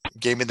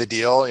gave me the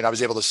deal. I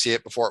was able to see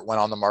it before it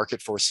went on the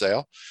market for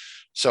sale.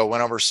 So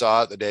went over,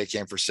 saw it the day it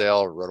came for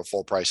sale, wrote a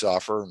full price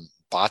offer and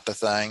bought the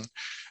thing.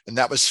 And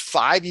that was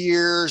 5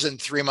 years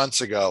and 3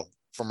 months ago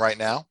from right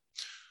now.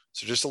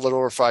 So just a little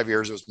over 5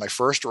 years. It was my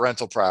first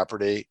rental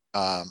property.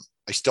 I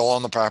still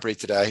own the property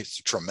today. It's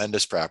a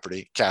tremendous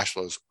property. Cash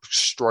flows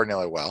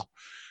extraordinarily well.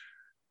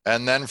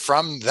 And then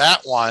from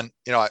that one,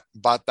 I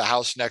bought the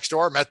house next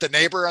door, met the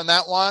neighbor on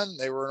that one.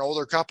 They were an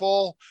older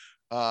couple.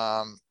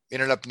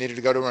 Ended up needing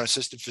to go to an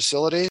assisted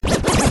facility.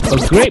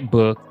 A great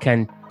book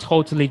can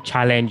totally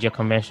challenge your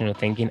conventional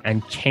thinking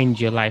and change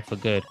your life for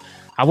good.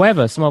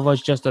 However, some of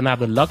us just don't have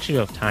the luxury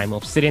of time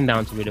of sitting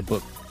down to read a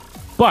book.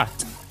 But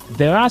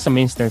there are some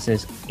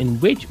instances in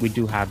which we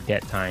do have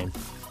dead time,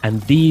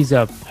 and these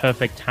are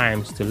perfect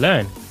times to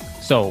learn.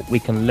 So we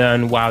can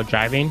learn while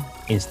driving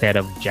instead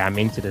of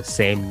jamming to the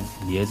same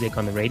music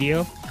on the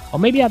radio, or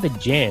maybe at the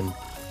gym.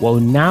 Well,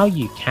 now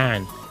you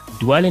can.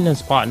 Dwellynn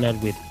has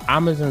partnered with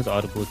Amazon's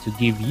Audible to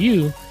give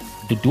you,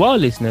 the Dwell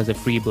listeners, a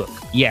free book.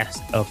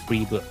 Yes, a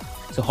free book.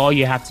 So all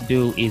you have to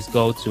do is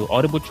go to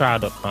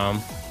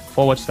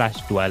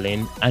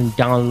audibletrial.com/Dwellynn and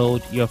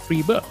download your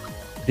free book.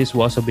 This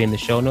will also be in the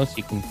show notes.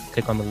 You can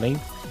click on the link.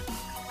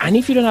 And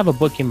if you don't have a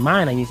book in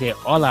mind and you say,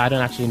 Ola, I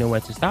don't actually know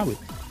where to start with.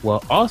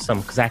 Well, awesome,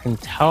 because I can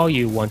tell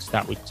you one to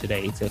start with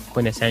today. It's a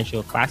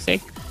quintessential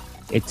classic.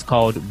 It's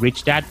called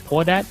Rich Dad,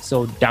 Poor Dad.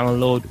 So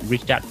download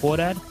Rich Dad, Poor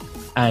Dad,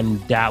 and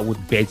that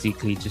would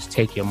basically just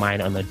take your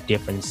mind on a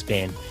different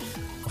spin.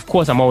 Of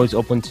course, I'm always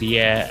open to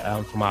hear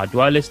from our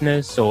Dwell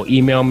listeners. So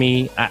email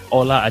me at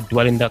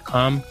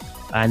ola@dwellynn.com.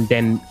 And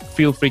then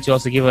feel free to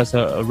also give us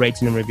a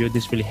rating and review.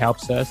 This really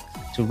helps us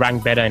to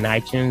rank better in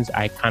iTunes.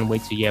 I can't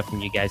wait to hear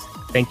from you guys.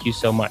 Thank you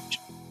so much.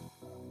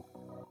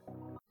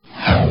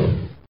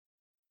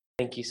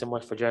 Thank you so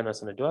much for joining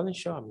us on the Dwellynn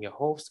Show. I'm your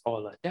host,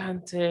 Ola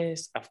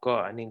Dantes. I've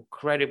got an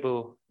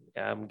incredible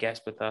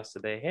guest with us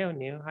today. Hey,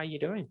 O'Neill, how you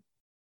doing?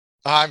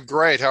 I'm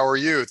great. How are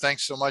you?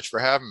 Thanks so much for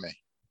having me.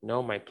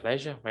 No, my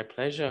pleasure. My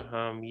pleasure.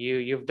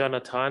 You've done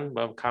a ton,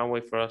 but can't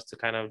wait for us to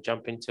kind of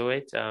jump into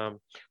it.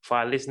 For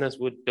our listeners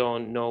who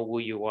don't know who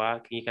you are,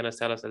 can you kind of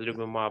tell us a little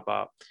bit more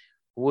about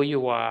who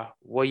you are,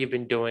 what you've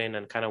been doing,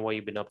 and kind of what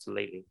you've been up to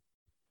lately?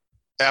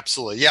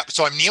 Absolutely. Yeah.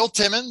 So I'm Neil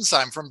Timmons.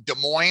 I'm from Des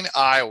Moines,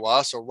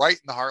 Iowa. So right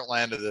in the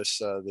heartland of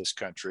this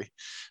country.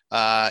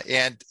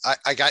 And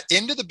I got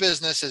into the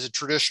business as a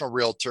traditional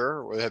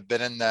realtor. Had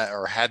been in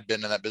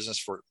that business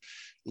for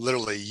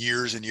literally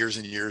years and years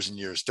and years and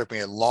years. It took me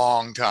a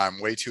long time,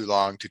 way too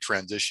long, to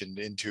transition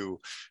into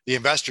the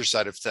investor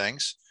side of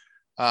things.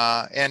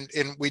 And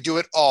we do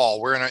it all.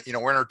 We're in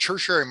a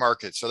tertiary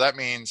market. So that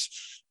means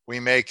we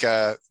make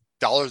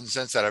dollars and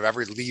cents out of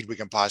every lead we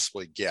can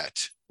possibly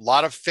get. A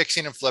lot of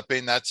fixing and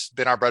flipping. That's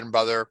been our bread and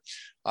butter.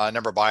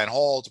 Number of buy and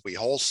holds. We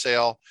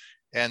wholesale.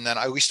 And then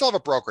we still have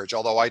a brokerage,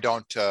 although I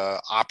don't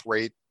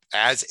operate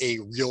as a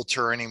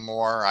realtor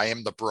anymore. I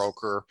am the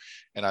broker,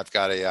 and I've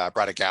got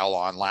brought a gal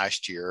on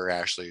last year,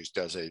 Ashley, who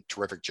does a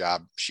terrific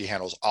job. She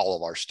handles all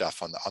of our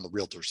stuff on the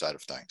realtor side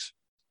of things.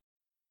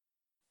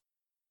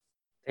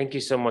 Thank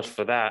you so much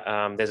for that.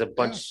 There's a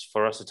bunch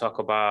for us to talk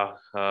about.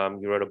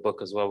 You wrote a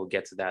book as well. We'll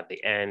get to that at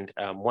the end.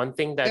 One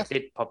thing that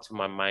did pop to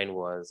my mind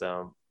was,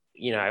 I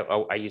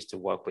used to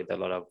work with a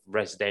lot of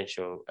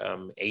residential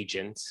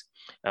agents.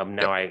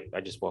 Now I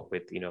just work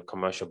with,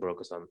 commercial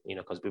brokers on,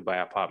 because we buy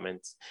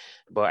apartments.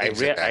 But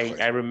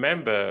I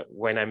remember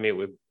when I meet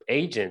with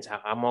agents,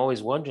 I'm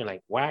always wondering,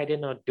 like, why are they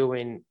not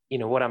doing,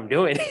 what I'm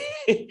doing?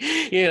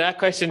 That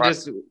question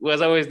just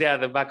was always there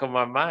at the back of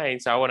my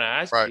mind. So I want to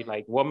ask you,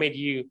 like, what made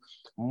you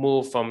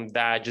move from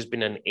that, just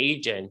being an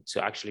agent,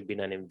 to actually being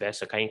an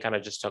investor? Can you kind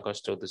of just talk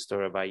us through the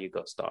story about how you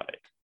got started?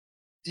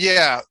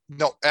 Yeah,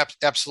 no,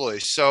 absolutely.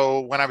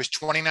 So when I was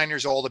 29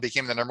 years old, I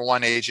became the number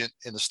one agent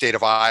in the state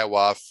of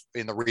Iowa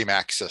in the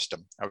RE/MAX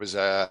system.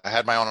 I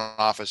had my own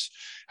office,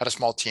 had a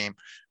small team,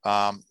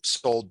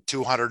 sold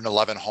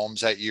 211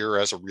 homes that year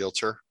as a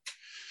realtor.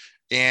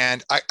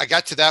 And I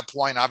got to that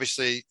point,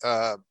 obviously,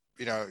 I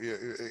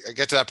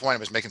got to that point, I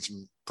was making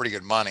some pretty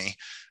good money.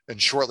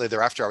 And shortly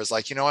thereafter, I was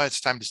like,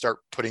 it's time to start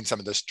putting some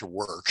of this to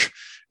work.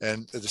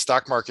 And the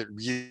stock market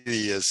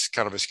really is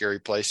kind of a scary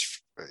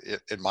place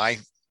in my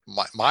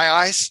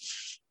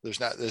eyes. There's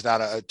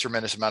not a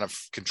tremendous amount of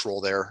control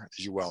there,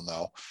 as you well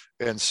know.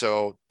 And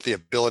so the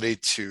ability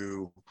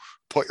to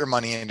put your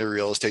money into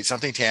real estate,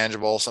 something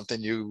tangible,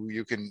 something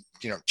you can,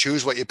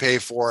 choose what you pay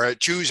for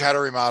it, choose how to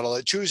remodel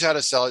it, choose how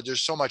to sell it.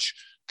 There's so much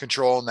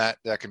control in that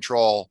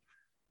control.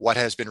 What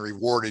has been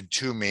rewarded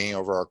to me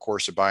over our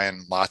course of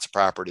buying lots of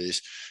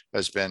properties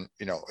has been,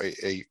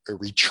 a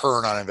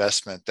return on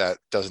investment that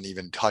doesn't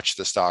even touch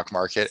the stock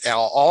market, and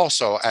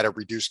also at a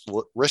reduced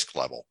risk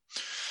level.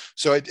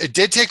 So it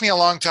did take me a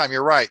long time.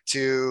 You're right,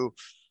 to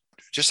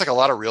just like a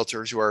lot of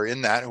realtors who are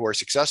in that, who are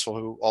successful,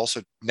 who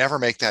also never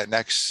make that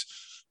next,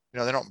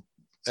 they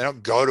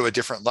don't go to a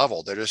different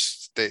level.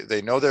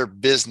 They know their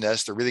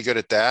business. They're really good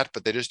at that,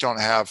 but they just don't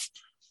have,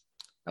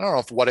 I don't know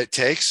if what it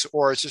takes,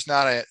 or it's just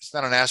not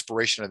an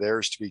aspiration of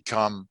theirs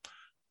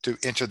to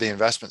enter the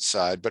investment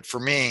side. But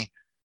for me,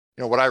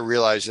 what I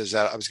realized is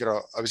that I was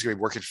gonna be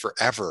working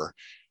forever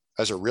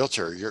as a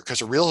realtor,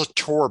 because a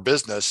realtor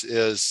business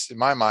is, in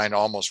my mind,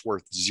 almost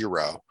worth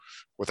zero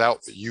without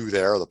you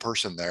there, the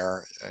person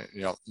there.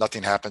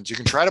 Nothing happens. You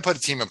can try to put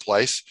a team in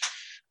place.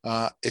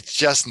 It's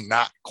just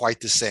not quite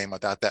the same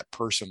without that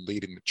person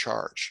leading the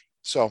charge.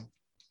 So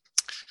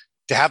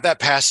to have that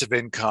passive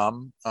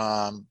income,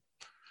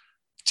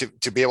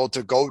 to be able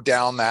to go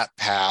down that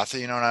path,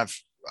 and I've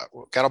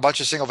got a bunch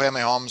of single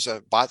family homes,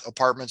 bought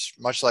apartments,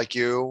 much like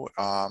you,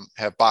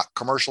 have bought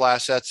commercial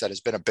assets. That has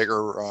been a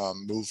bigger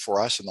move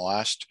for us in the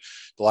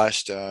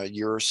last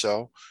year or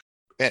so.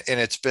 And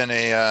it's been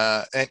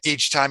and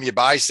each time you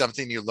buy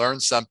something, you learn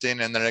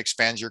something, and then it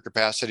expands your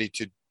capacity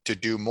to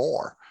do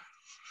more.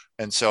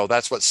 And so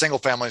that's what single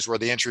families were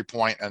the entry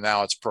point, and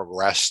now it's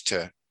progressed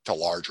to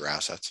larger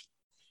assets.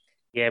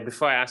 Yeah,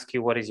 before I ask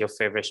you what is your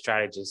favorite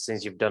strategy,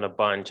 since you've done a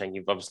bunch and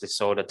you've obviously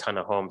sold a ton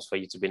of homes for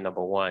you to be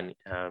number one,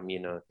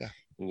 in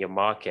your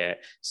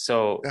market.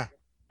 So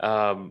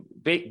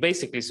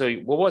basically, so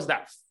what was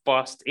that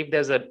first, if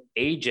there's an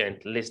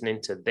agent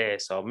listening to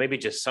this, or maybe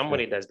just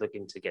somebody that's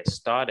looking to get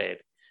started,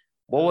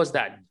 what was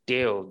that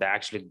deal that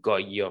actually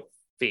got your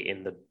feet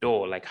in the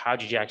door? Like, how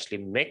did you actually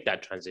make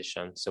that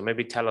transition? So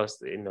maybe tell us,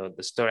 the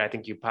story. I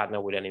think you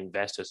partnered with an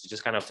investor. So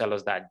just kind of tell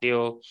us that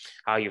deal,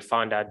 how you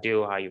found that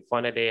deal, how you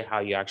funded it, how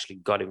you actually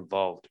got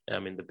involved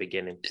in the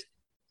beginning.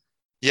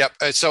 Yep.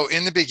 So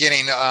in the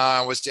beginning,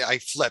 I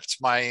flipped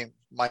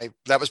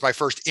that was my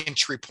first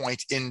entry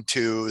point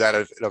into that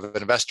of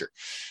an investor.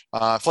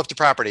 Flipped a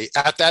property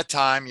at that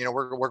time.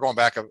 We're going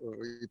back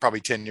probably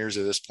 10 years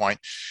at this point.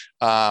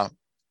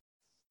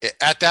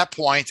 At that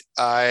point,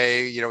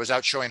 I was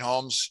out showing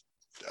homes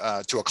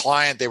to a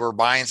client. They were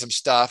buying some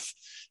stuff,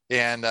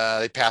 and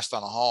they passed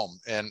on a home,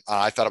 and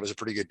I thought it was a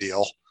pretty good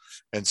deal.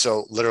 And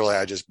so literally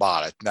I just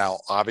bought it. Now,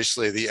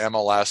 obviously the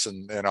MLS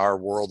in our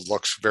world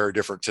looks very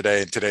different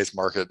today in today's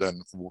market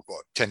than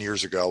 10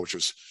 years ago, which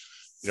was,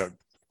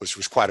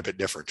 was quite a bit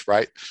different.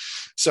 Right.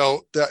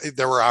 So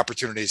there were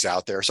opportunities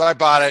out there. So I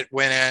bought it,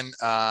 went in,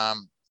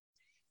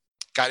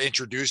 got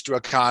introduced to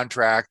a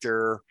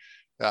contractor,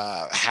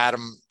 had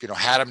him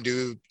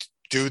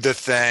do the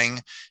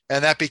thing.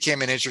 And that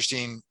became an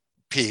interesting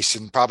piece,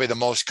 and probably the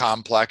most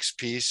complex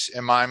piece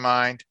in my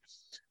mind.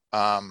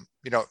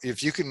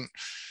 If you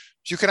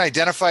can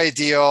identify a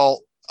deal,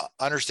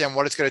 understand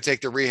what it's going to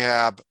take to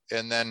rehab,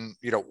 and then,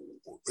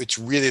 it's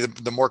really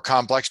the more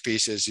complex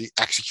piece is the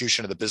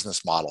execution of the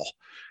business model.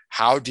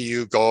 How do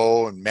you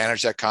go and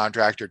manage that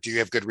contractor? Do you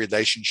have good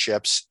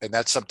relationships? And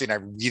that's something I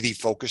really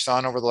focused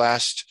on over the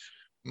last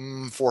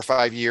 4 or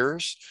 5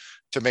 years,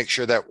 to make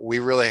sure that we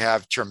really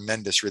have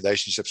tremendous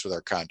relationships with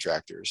our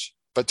contractors.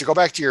 But to go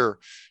back to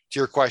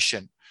your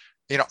question,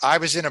 I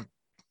was in a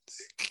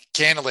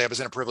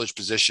privileged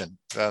position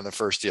in the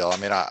first deal. I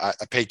mean, I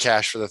paid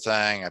cash for the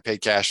thing. I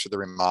paid cash for the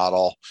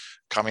remodel,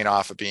 coming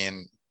off of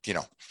being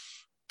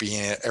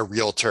a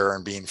realtor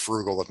and being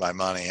frugal with my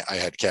money. I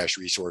had cash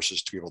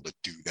resources to be able to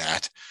do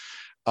that.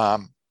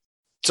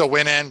 So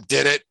went in,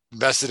 did it,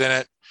 invested in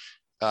it.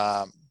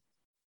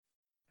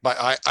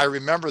 But I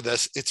remember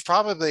this. It's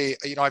probably,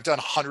 I've done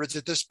hundreds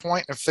at this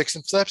point of fix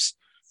and flips.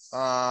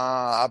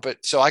 But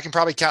so I can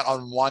probably count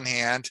on one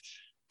hand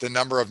the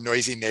number of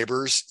noisy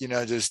neighbors,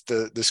 just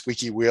the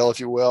squeaky wheel, if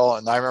you will.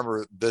 And I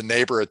remember the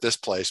neighbor at this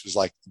place was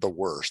like the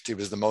worst. He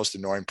was the most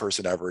annoying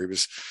person ever. He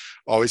was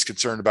always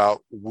concerned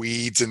about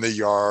weeds in the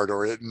yard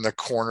or in the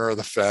corner of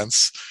the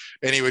fence.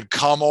 And he would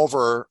come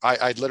over.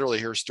 I'd literally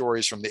hear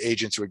stories from the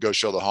agents who would go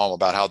show the home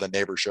about how the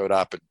neighbor showed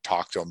up and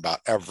talked to him about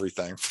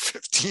everything for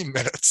 15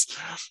 minutes.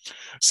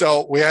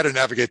 So we had to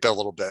navigate that a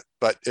little bit,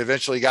 but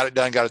eventually got it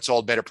done, got it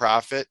sold, made a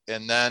profit.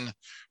 And then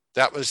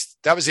that was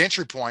the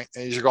entry point.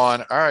 And you're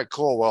going, all right,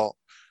 cool. Well,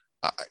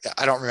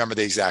 I don't remember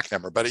the exact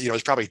number, but it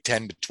was probably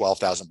 $10,000 to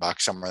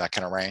 $12,000, somewhere in that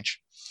kind of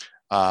range.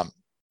 And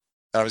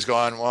I was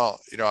going, well,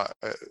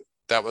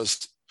 that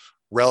was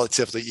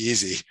relatively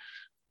easy,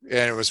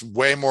 and it was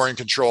way more in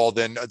control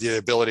than the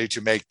ability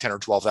to make $10,000 or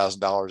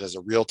 $12,000 as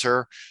a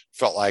realtor.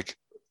 Felt like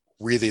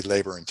really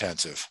labor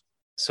intensive.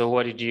 So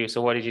what did you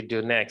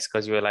do next?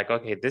 Because you were like,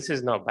 okay, this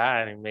is not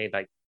bad. I made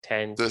like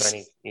 10,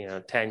 20,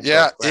 10.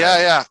 Yeah.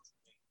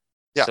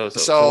 So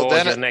what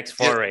was your next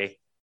foray?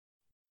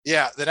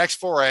 The next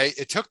foray,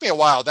 it took me a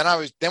while.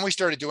 Then we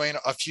started doing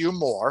a few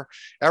more.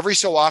 Every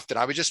so often,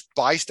 I would just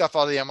buy stuff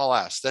out of the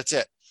MLS. That's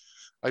it.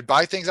 I'd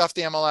buy things off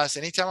the MLS.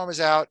 Anytime I was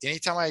out,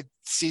 anytime I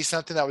see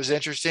something that was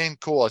interesting,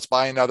 cool, let's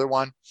buy another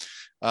one.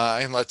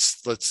 And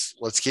let's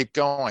keep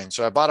going.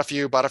 So I bought a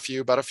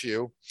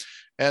few.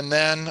 And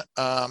then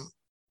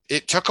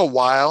it took a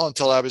while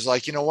until I was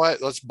like, you know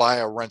what, let's buy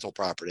a rental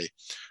property.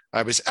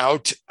 I was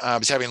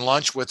having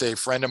lunch with a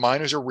friend of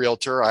mine who's a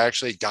realtor. I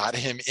actually got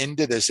him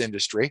into this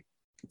industry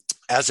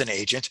as an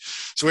agent.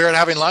 So we were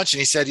having lunch and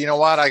he said, you know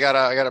what, I got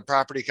a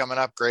property coming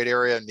up, great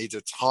area, needs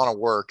a ton of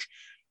work.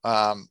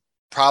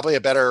 Probably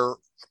a better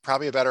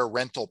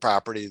rental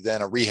property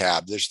than a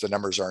rehab. The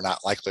numbers are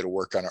not likely to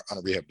work on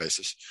a rehab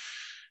basis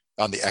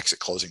on the exit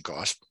closing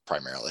cost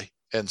primarily.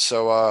 And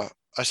so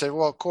I said,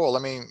 well, cool.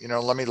 Let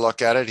me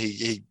look at it.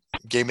 He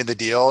gave me the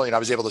deal. I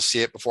was able to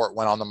see it before it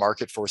went on the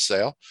market for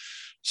sale.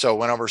 So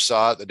went over,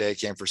 saw it the day it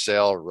came for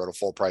sale, wrote a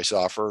full price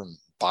offer and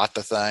bought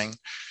the thing.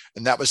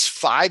 And that was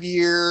 5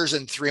 years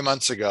and 3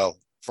 months ago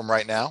from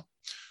right now.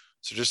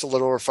 So just a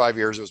little over 5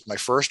 years. It was my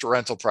first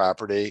rental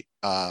property.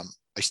 I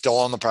still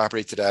own the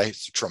property today.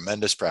 It's a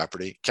tremendous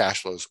property.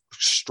 Cash flows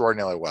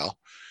extraordinarily well.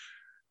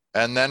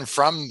 And then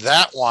from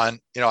that one,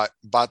 I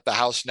bought the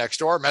house next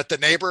door, met the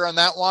neighbor on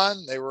that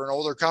one. They were an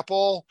older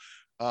couple.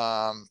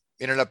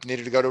 Ended up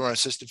needed to go to an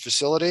assisted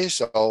facility.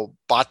 So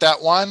bought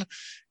that one.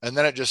 And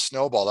then it just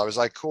snowballed. I was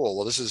like, cool.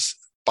 Well, this is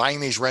buying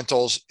these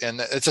rentals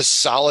and it's a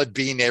solid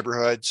B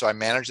neighborhood. So I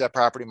manage that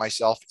property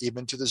myself.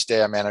 Even to this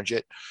day, I manage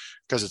it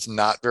because it's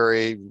not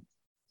very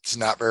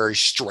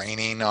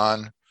straining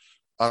on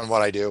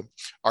what I do.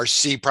 Our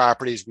C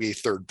properties, we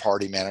third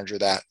party manager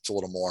that. It's a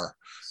little more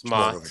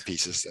smart moving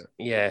pieces there.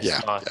 Yeah,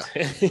 smart.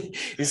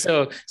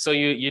 Yeah. so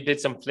you did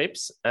some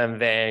flips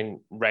and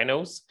then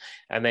rentals,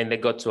 and then they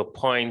got to a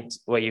point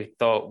where you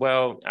thought,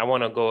 well, I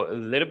want to go a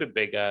little bit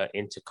bigger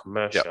into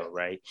commercial,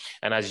 right?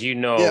 And as you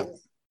know,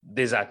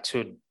 these are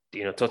two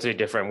totally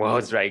different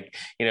worlds, right?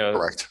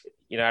 Correct.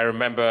 I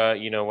remember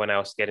when I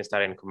was getting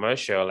started in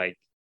commercial, like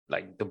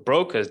the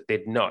brokers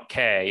did not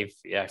care if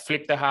I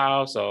flipped the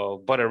house or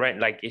bought a rent.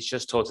 Like it's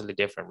just totally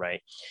different,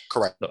 right?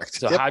 Correct.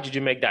 So how did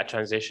you make that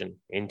transition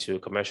into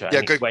commercial?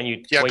 Yeah, good.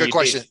 Good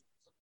question.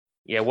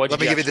 What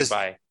did you actually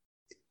buy?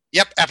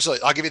 Yep,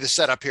 absolutely. I'll give you the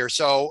setup here.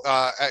 So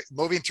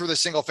moving through the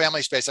single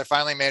family space, I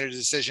finally made a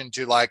decision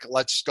to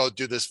let's go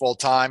do this full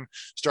time.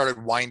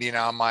 Started winding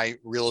down my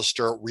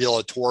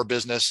realtor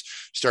business,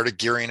 started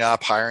gearing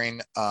up, hiring,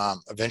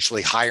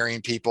 eventually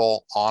hiring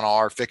people on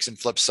our fix and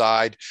flip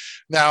side.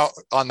 Now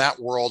on that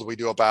world, we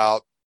do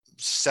about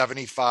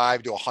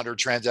 75 to 100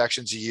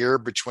 transactions a year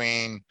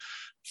between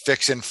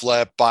fix and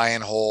flip, buy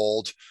and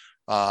hold,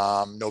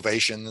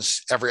 novations,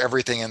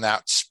 everything in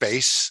that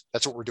space.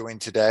 That's what we're doing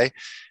today.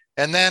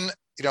 And then,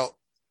 you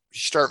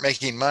start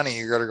making money,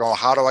 you're going to go,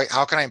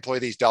 how can I employ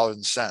these dollars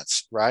and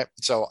cents? Right.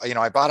 So,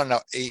 I bought an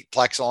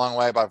 8-plex along the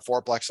way, about a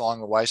 4-plex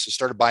along the way. So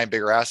started buying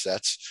bigger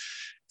assets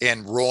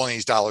and rolling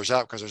these dollars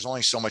up because there's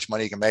only so much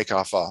money you can make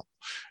off a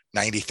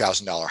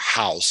 $90,000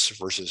 house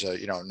versus a,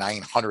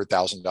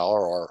 $900,000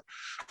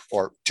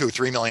 or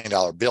 $2-3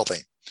 million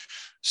building.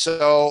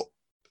 So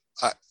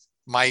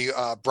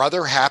my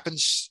brother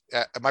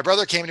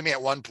came to me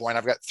at one point.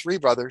 I've got 3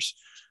 brothers.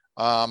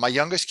 My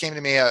youngest came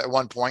to me at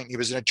one point. He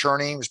was an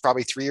attorney. He was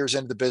probably 3 years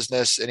into the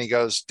business. And he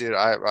goes, dude,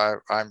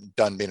 I'm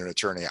done being an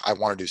attorney. I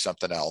want to do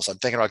something else. I'm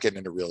thinking about getting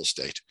into real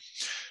estate.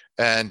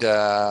 And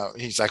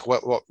he's like,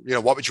 what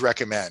would you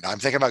recommend? I'm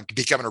thinking about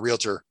becoming a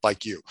realtor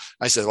like you.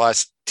 I said, well,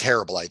 that's a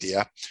terrible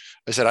idea.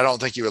 I said, I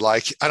don't think you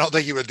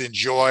would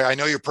enjoy. I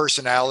know your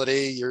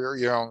personality.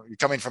 You're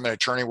coming from an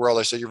attorney world.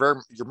 I said,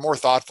 you're more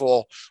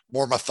thoughtful,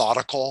 more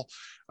methodical.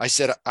 I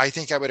said, I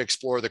think I would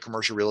explore the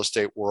commercial real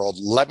estate world.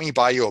 Let me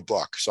buy you a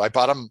book. So I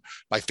bought him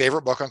my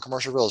favorite book on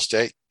commercial real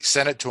estate,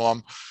 sent it to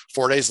him.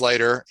 4 days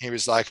later, he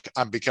was like,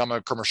 I'm becoming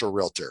a commercial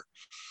realtor.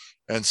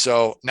 And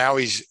so now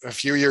he's a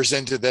few years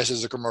into this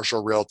as a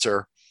commercial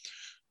realtor.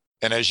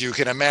 And as you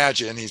can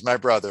imagine, he's my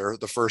brother.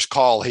 The first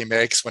call he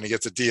makes when he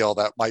gets a deal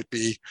that might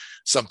be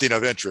something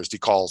of interest, he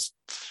calls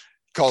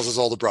his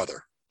older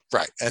brother.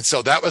 Right. And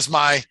so that was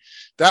my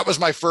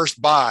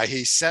first buy.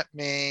 He sent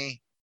me,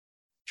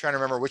 trying to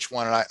remember which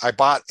one. And I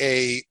bought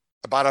a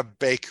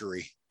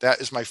bakery. That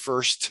is my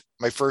first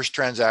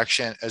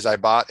transaction, as I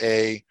bought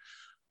a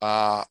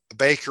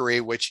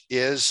bakery, which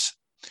is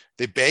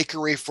the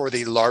bakery for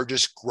the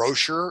largest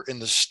grocer in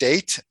the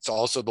state. It's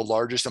also the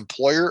largest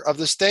employer of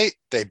the state.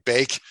 They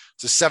bake.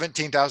 It's a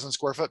 17,000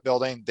 square foot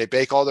building. They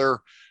bake all their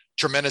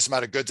tremendous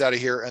amount of goods out of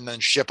here and then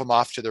ship them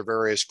off to their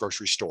various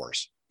grocery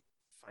stores.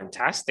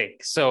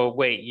 Fantastic. So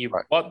wait, you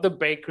bought the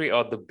bakery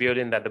or the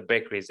building that the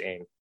bakery is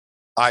in?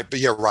 But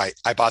you're right.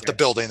 I bought the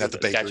building that the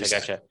bakery is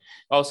in.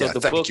 Also, the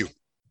book.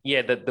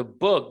 Yeah, the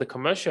book, the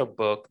commercial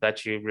book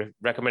that you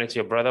recommended to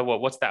your brother.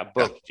 What's that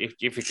book? If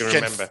you can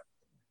remember.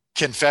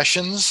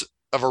 Confessions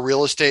of a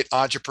Real Estate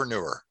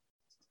Entrepreneur.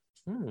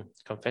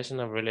 Confession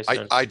of a Real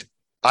Estate.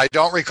 I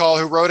don't recall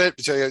who wrote it.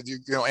 So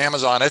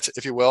Amazon it,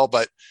 if you will.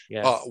 But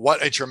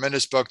what a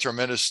tremendous book,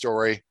 tremendous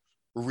story.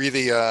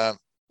 Really,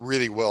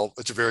 really will.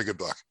 It's a very good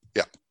book.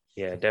 Yeah.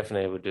 Yeah,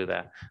 definitely would do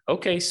that.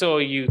 Okay, so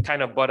you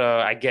kind of bought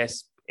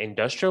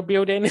industrial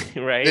building,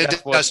 right?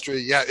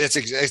 Industry, it's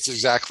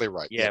exactly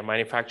right. Yeah,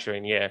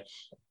 manufacturing, yeah.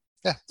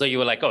 So you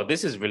were like, oh,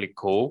 this is really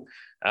cool.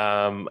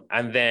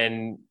 And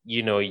then,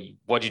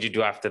 what did you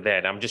do after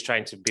that? I'm just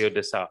trying to build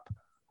this up.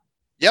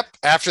 Yep.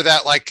 After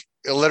that,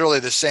 literally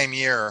the same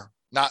year,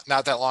 not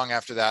that long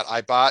after that,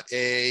 I bought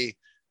a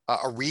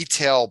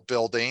retail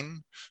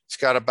building. It's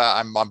got about,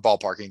 I'm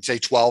ballparking, say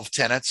 12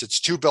 tenants. It's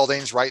 2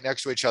 buildings right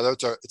next to each other.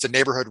 It's a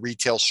neighborhood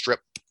retail strip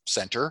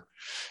center.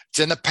 It's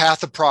in the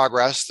path of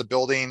progress. The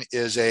building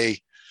is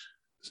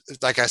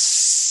like a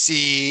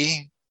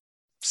C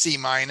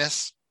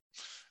minus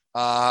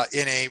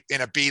in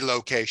a B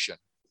location.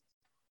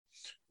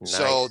 Nice.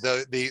 So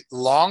the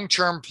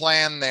long-term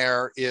plan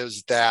there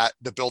is that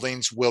the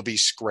buildings will be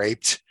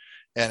scraped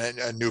and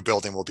a new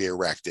building will be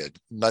erected.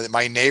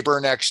 My neighbor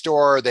next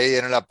door, they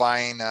ended up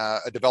buying,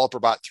 a developer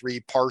bought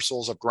 3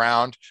 parcels of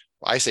ground.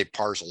 I say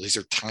parcels, these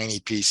are tiny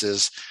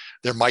pieces.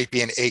 There might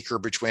be an acre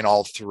between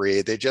all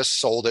 3. They just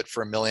sold it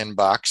for $1 million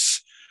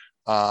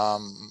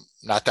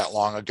not that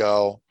long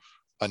ago.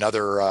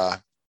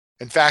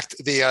 In fact,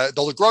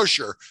 the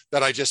grocer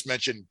that I just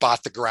mentioned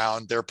bought the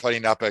ground. They're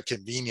putting up a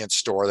convenience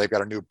store. They've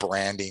got a new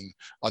branding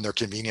on their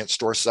convenience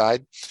store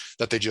side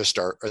that they just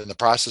are in the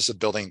process of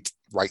building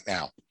right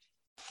now.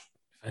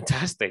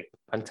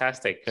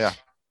 Fantastic. Yeah.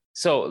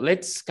 So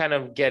let's kind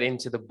of get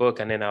into the book,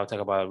 and then I'll talk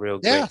about Real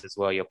Great as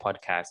well, your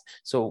podcast.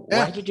 So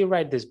why did you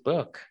write this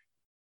book?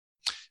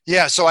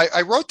 Yeah, so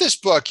I wrote this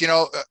book,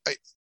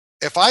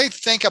 if I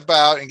think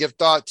about and give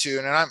thought to,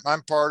 and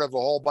I'm part of a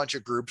whole bunch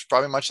of groups,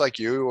 probably much like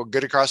you,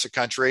 good across the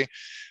country,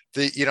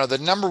 the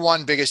number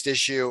one biggest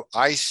issue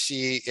I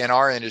see in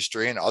our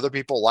industry and other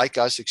people like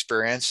us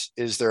experience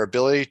is their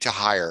ability to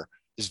hire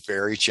is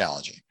very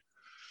challenging.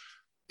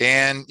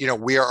 And,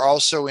 we are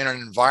also in an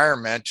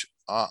environment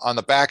on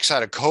the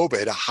backside of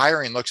COVID,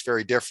 hiring looks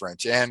very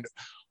different, and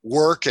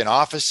work and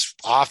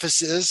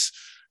offices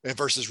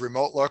versus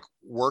remote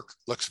work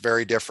looks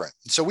very different.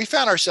 And so we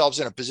found ourselves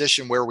in a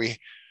position where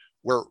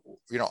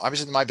I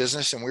was in my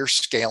business and we're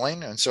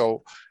scaling. And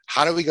so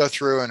how do we go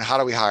through and how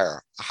do we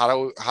hire?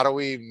 How do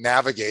we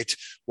navigate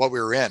what we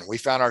were in? We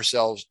found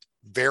ourselves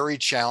very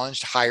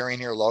challenged hiring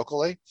here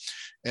locally.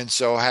 And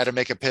so I had to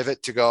make a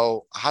pivot to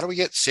go, how do we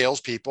get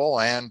salespeople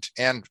and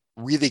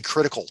really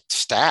critical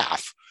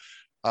staff?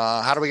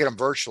 How do we get them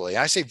virtually?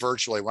 And I say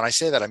virtually. When I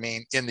say that, I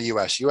mean in the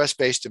US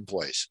based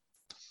employees.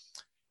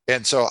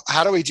 And so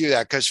how do we do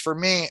that? Because for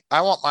me,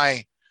 I want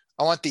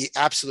the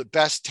absolute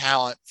best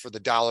talent for the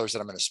dollars that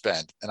I'm going to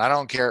spend. And I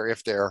don't care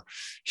if they're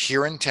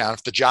here in town,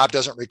 if the job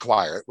doesn't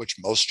require it, which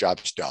most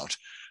jobs don't.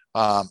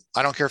 I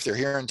don't care if they're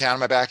here in town in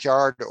my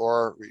backyard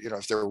or,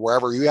 if they're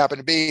wherever you happen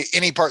to be,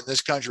 any part in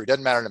this country,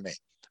 doesn't matter to me.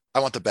 I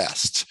want the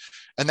best.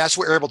 And that's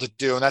what we're able to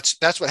do. And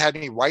that's what had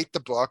me write the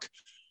book.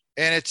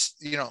 And it's,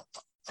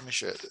 let me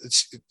show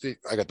you.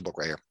 I got the book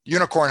right here.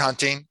 Unicorn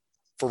Hunting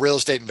for Real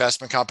Estate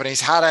Investment Companies,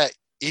 how to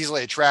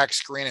easily attract,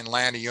 screen, and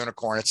land a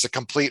unicorn. It's a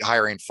complete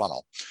hiring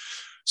funnel.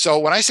 So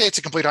when I say it's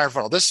a complete hiring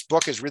funnel, this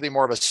book is really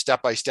more of a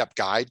step-by-step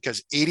guide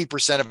because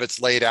 80% of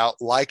it's laid out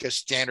like a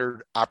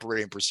standard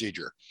operating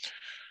procedure.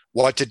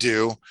 What to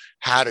do,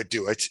 how to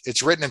do it.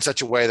 It's written in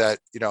such a way that,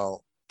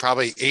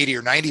 probably 80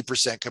 or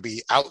 90% could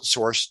be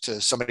outsourced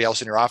to somebody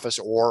else in your office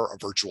or a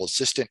virtual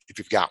assistant if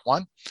you've got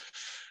one.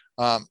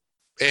 And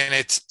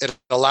it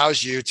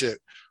allows you to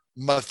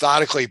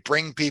methodically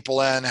bring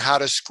people in, how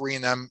to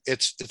screen them.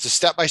 It's a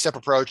step-by-step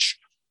approach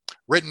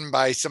written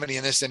by somebody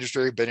in this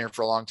industry, been here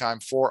for a long time,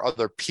 for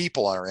other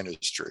people in our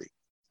industry.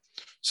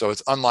 So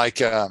it's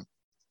unlike a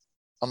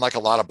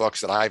lot of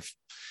books that I've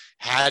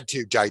had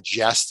to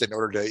digest in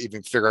order to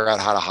even figure out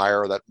how to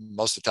hire, that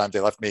most of the time they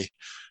left me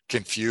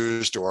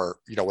confused or,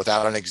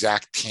 without an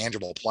exact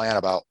tangible plan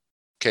about,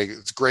 okay,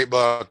 it's a great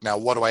book. Now,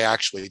 what do I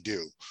actually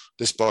do?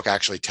 This book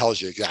actually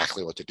tells you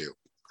exactly what to do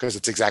because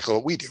it's exactly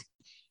what we do.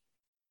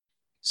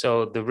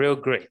 So The Real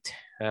Great,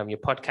 your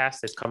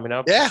podcast is coming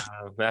up. Yeah.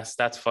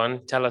 That's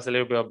fun. Tell us a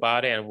little bit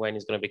about it and when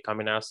it's going to be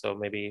coming out. So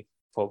maybe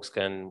folks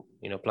can,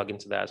 plug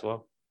into that as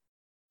well.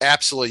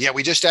 Absolutely. Yeah.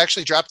 We just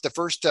actually dropped the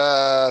first 3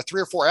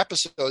 or 4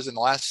 episodes in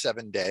the last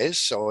 7 days.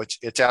 So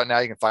it's out now.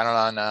 You can find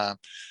it on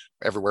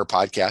everywhere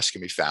podcasts can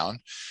be found.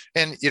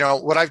 And,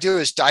 what I do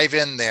is dive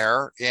in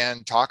there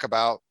and talk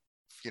about,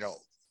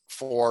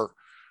 for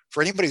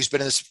anybody who's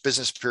been in this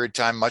business period of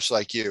time, much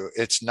like you,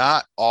 it's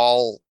not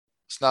all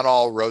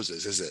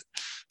roses, is it?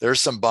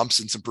 There's some bumps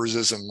and some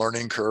bruises and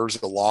learning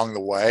curves along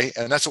the way.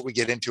 And that's what we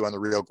get into on The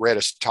Real Great,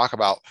 is to talk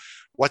about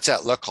what's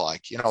that look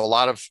like. A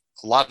lot of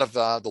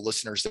the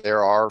listeners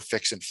there are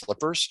fix and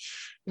flippers.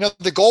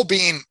 The goal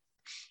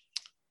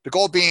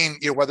being,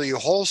 whether you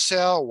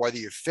wholesale, whether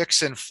you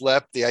fix and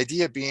flip, the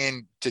idea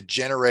being to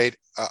generate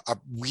a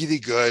really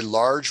good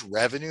large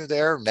revenue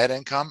there, net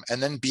income,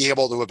 and then be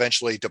able to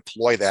eventually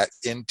deploy that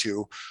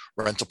into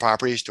rental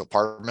properties, to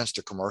apartments,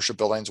 to commercial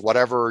buildings,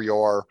 whatever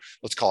your,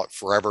 let's call it,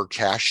 forever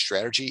cash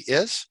strategy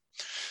is.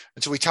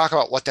 And so we talk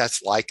about what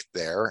that's like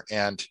there,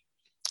 and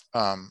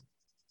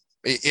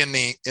in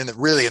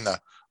the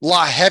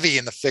heavy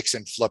in the fix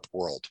and flip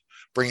world,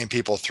 bringing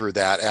people through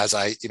that.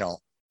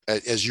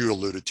 As you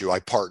alluded to, I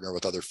partner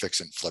with other fix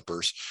and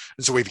flippers,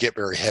 and so we get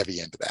very heavy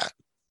into that.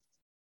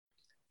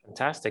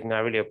 Fantastic. No, I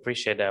really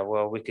appreciate that.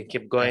 Well, we could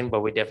keep going,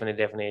 but we're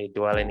definitely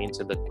dwelling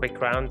into the quick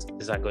round.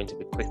 These are going to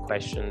be quick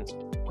questions,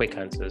 quick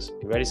answers.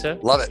 You ready, sir?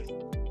 Love it.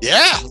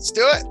 Yeah, let's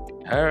do it.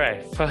 All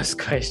right. First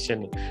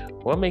question.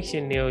 What makes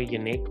you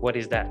unique? What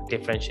is that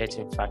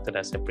differentiating factor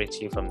that separates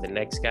you from the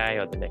next guy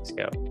or the next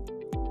girl?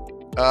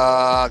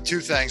 2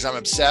 things. I'm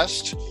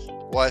obsessed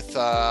with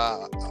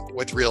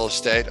real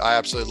estate. I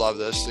absolutely love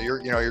this. So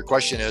your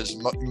question is,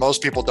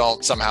 most people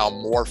don't somehow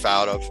morph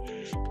out of,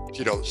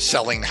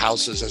 selling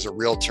houses as a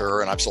realtor,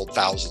 and I've sold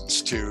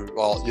thousands, to,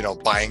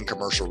 buying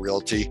commercial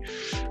real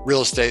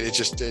estate. It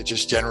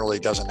just generally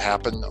doesn't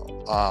happen.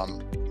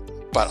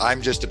 but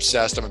I'm just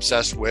obsessed. I'm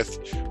obsessed with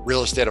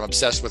real estate. I'm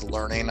obsessed with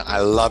learning. I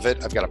love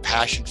it. I've got a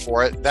passion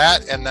for it.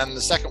 That, and then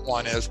the second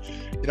one is,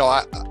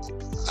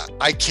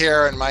 I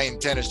care, and my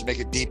intent is to make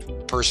a deep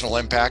personal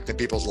impact in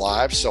people's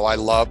lives. So I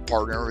love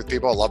partnering with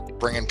people. I love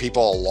bringing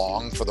people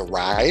along for the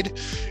ride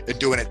and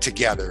doing it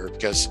together,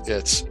 because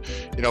it's,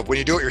 when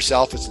you do it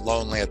yourself, it's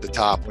lonely at the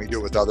top. When you do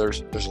it with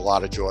others, there's a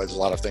lot of joy. There's a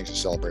lot of things to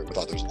celebrate with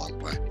others along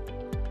the way.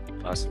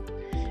 Awesome.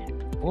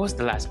 What was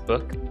the last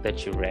book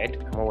that you read,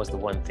 and what was the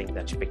one thing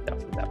that you picked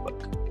up from that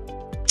book?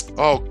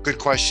 Oh, good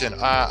question.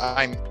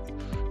 I'm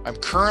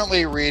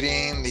currently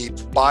reading the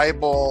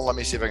Bible. Let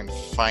me see if I can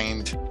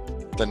find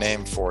the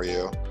name for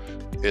you.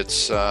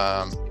 It's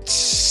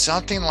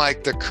something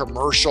like the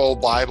Commercial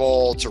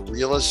Bible to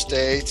Real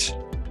Estate.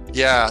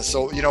 Yeah.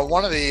 So,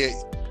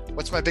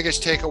 what's my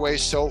biggest takeaway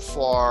so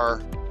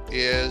far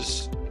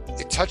is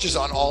it touches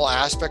on all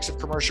aspects of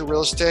commercial real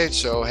estate.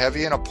 So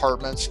heavy in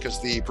apartments,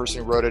 because the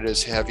person who wrote it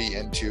is heavy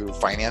into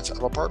finance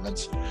of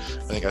apartments.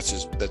 I think that's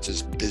his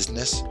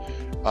business.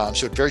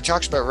 So it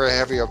talks about very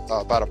heavy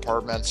about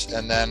apartments,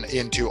 and then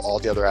into all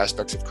the other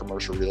aspects of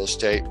commercial real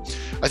estate.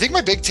 I think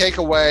my big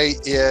takeaway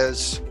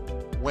is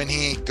when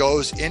he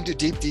goes into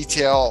deep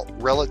detail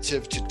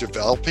relative to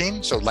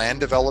developing, so land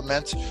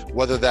development,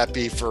 whether that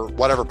be for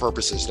whatever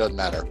purposes, doesn't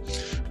matter,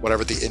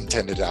 whatever the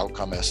intended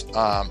outcome is.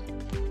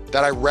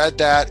 That I read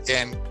that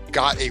and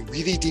got a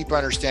really deep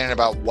understanding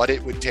about what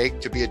it would take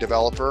to be a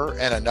developer,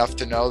 and enough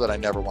to know that I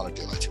never want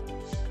to do it.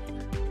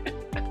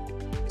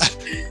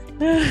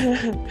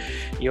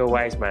 You're a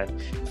wise man.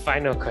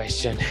 Final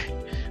question.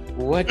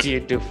 What do you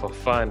do for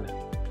fun?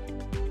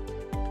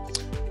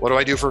 What do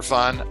I do for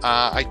fun?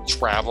 I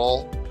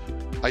travel.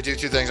 I do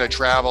two things. I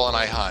travel and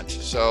I hunt.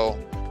 So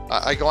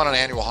I go on an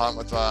annual hunt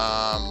with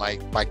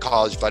my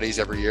college buddies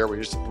every year. We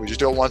just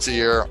do it once a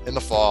year in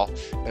the fall,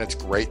 and it's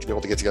great to be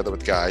able to get together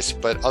with guys.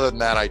 But other than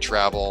that, I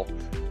travel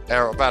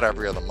about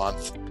every other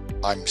month.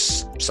 I'm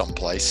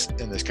someplace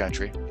in this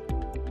country.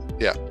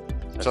 Yeah,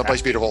 okay.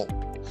 Someplace beautiful.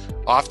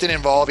 Often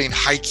involving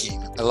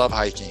hiking. I love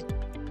hiking.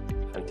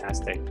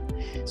 Fantastic.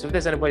 So if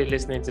there's anybody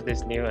listening to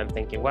this, Neil, and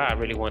thinking, wow, I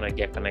really want to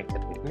get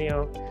connected with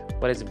Neil,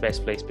 what is the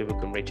best place people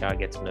can reach out and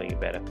get to know you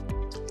better?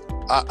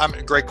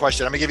 Great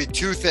question. I'm gonna give you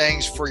two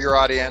things for your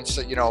audience.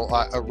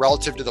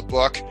 Relative to the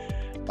book,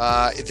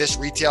 this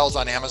retails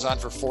on Amazon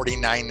for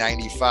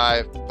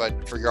 $49.95,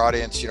 but for your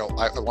audience,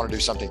 I want to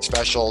do something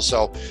special.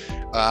 So,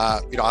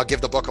 I'll give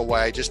the book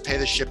away. Just pay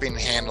the shipping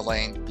and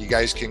handling. You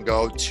guys can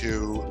go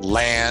to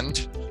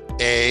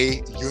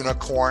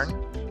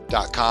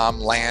landaunicorn.com,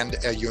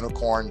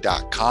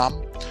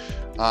 landaunicorn.com.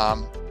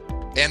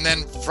 And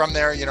then from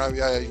there, you want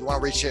to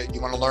reach it,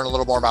 you want to learn a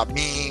little more about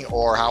me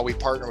or how we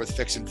partner with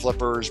fix and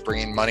flippers,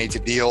 bringing money to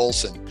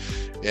deals and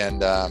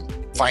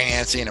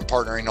financing and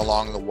partnering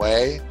along the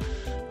way.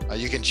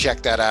 You can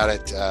check that out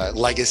at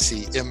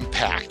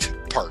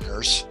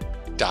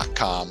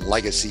legacyimpactpartners.com,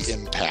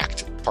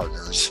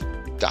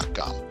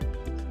 legacyimpactpartners.com.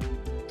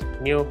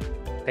 Neil,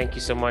 thank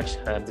you so much.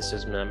 This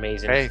has been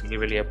amazing. Hey,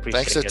 really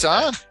appreciate it. Thanks a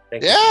ton.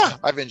 Yeah,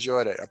 I've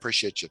enjoyed it. I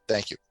appreciate you.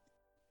 Thank you.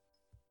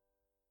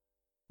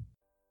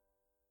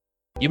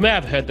 You may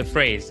have heard the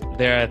phrase,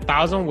 there are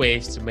 1,000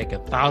 ways to make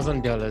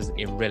 $1,000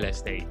 in real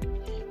estate.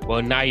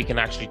 Well, now you can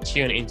actually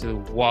tune into the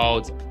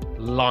world's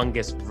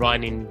longest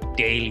running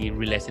daily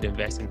real estate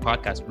investing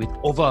podcast with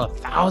over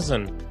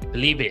 1,000,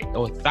 believe it,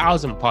 or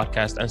 1,000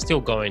 podcasts and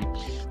still going.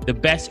 The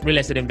best real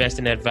estate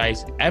investing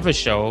advice ever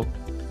show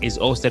is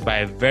hosted by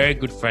a very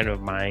good friend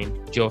of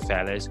mine, Joe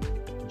Fellas.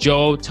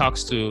 Joe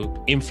talks to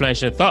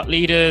influential thought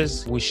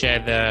leaders. We share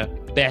the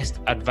best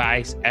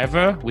advice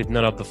ever with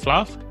none of the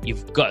fluff.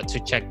 You've got to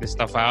check this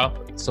stuff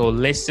out. So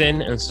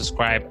listen and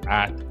subscribe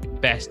at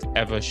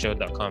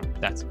bestevershow.com.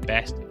 That's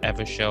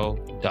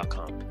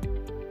bestevershow.com.